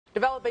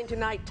Developing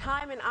tonight,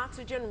 time and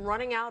oxygen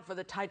running out for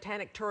the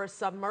Titanic tourist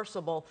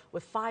submersible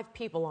with 5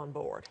 people on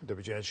board.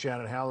 WGN's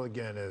Shannon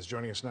Halligan is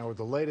joining us now with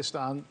the latest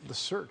on the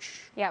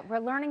search. Yeah, we're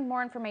learning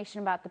more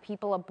information about the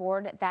people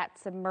aboard that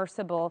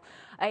submersible.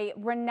 A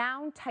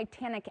renowned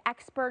Titanic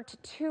expert,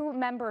 2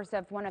 members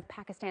of one of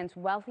Pakistan's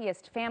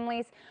wealthiest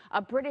families,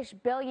 a British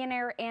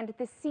billionaire, and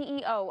the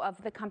CEO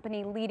of the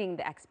company leading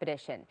the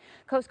expedition.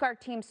 Coast Guard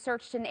teams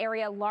searched an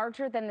area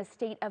larger than the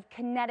state of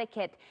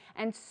Connecticut,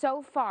 and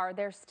so far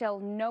there's still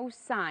no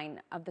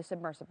sign of the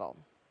submersible.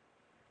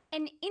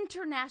 An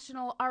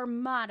international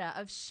armada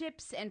of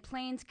ships and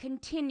planes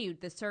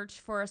continued the search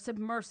for a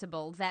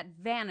submersible that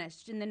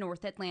vanished in the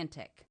North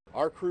Atlantic.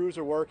 Our crews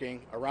are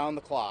working around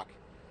the clock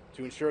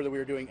to ensure that we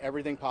are doing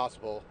everything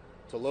possible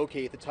to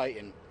locate the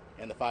Titan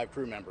and the 5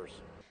 crew members.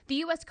 The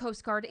U.S.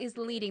 Coast Guard is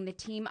leading the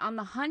team on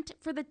the hunt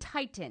for the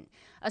Titan,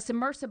 a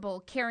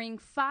submersible carrying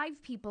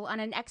 5 people on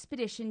an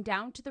expedition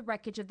down to the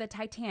wreckage of the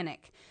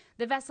Titanic.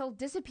 The vessel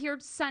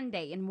disappeared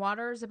Sunday in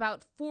waters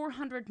about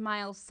 400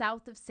 miles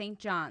south of St.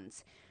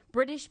 John's.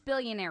 British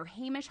billionaire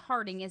Hamish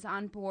Harding is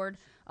on board,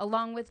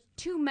 along with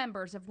 2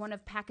 members of one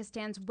of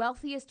Pakistan's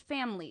wealthiest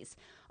families,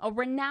 a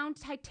renowned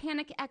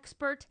Titanic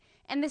expert,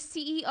 and the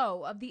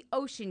CEO of the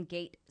Ocean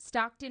Gate,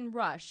 Stockton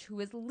Rush, who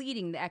is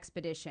leading the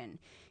expedition.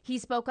 He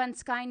spoke on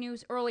Sky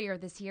News earlier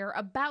this year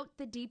about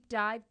the deep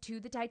dive to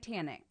the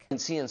Titanic. You can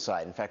see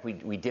inside. In fact,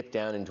 we dipped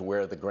down into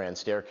where the grand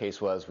staircase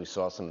was. We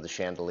saw some of the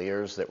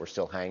chandeliers that were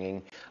still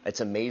hanging.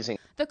 It's amazing.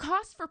 The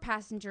cost for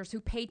passengers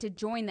who paid to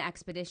join the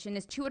expedition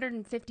is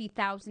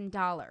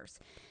 $250,000.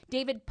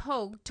 David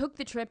Pogue took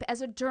the trip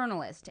as a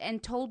journalist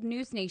and told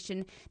News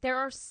Nation there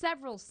are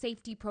several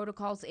safety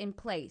protocols in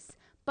place.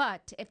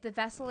 But if the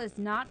vessel is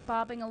not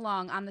bobbing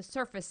along on the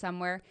surface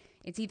somewhere,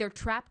 it's either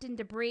trapped in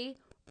debris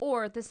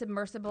or the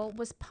submersible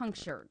was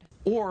punctured.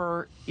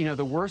 Or,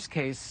 the worst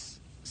case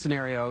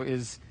scenario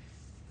is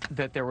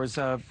that there was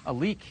a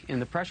leak in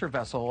the pressure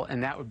vessel,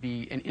 and that would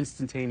be an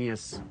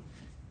instantaneous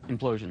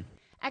implosion.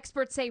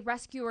 Experts say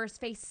rescuers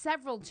face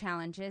several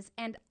challenges,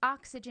 and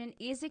oxygen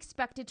is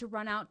expected to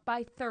run out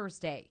by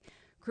Thursday.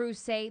 Crews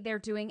say they're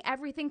doing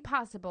everything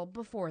possible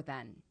before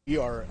then. We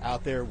are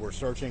out there, we're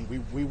searching.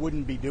 We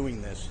wouldn't be doing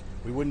this.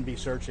 We wouldn't be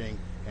searching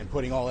and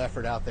putting all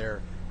effort out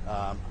there.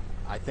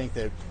 I think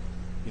that,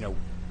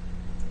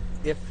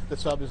 if the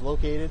sub is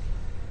located,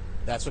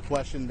 that's a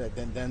question that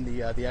then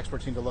the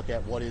experts need to look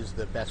at what is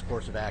the best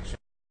course of action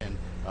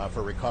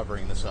for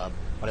recovering the sub.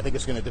 But I think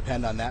it's going to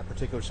depend on that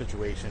particular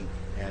situation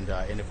and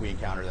if we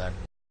encounter that.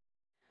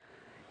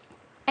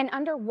 An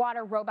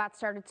underwater robot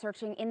started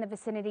searching in the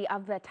vicinity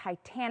of the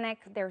Titanic.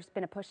 There's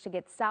been a push to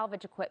get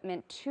salvage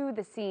equipment to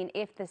the scene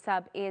if the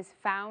sub is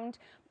found,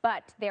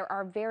 but there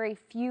are very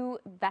few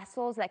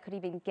vessels that could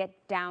even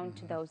get down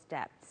to those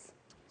depths.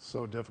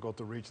 So difficult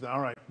to reach.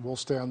 All right, we'll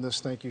stay on this.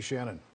 Thank you, Shannon.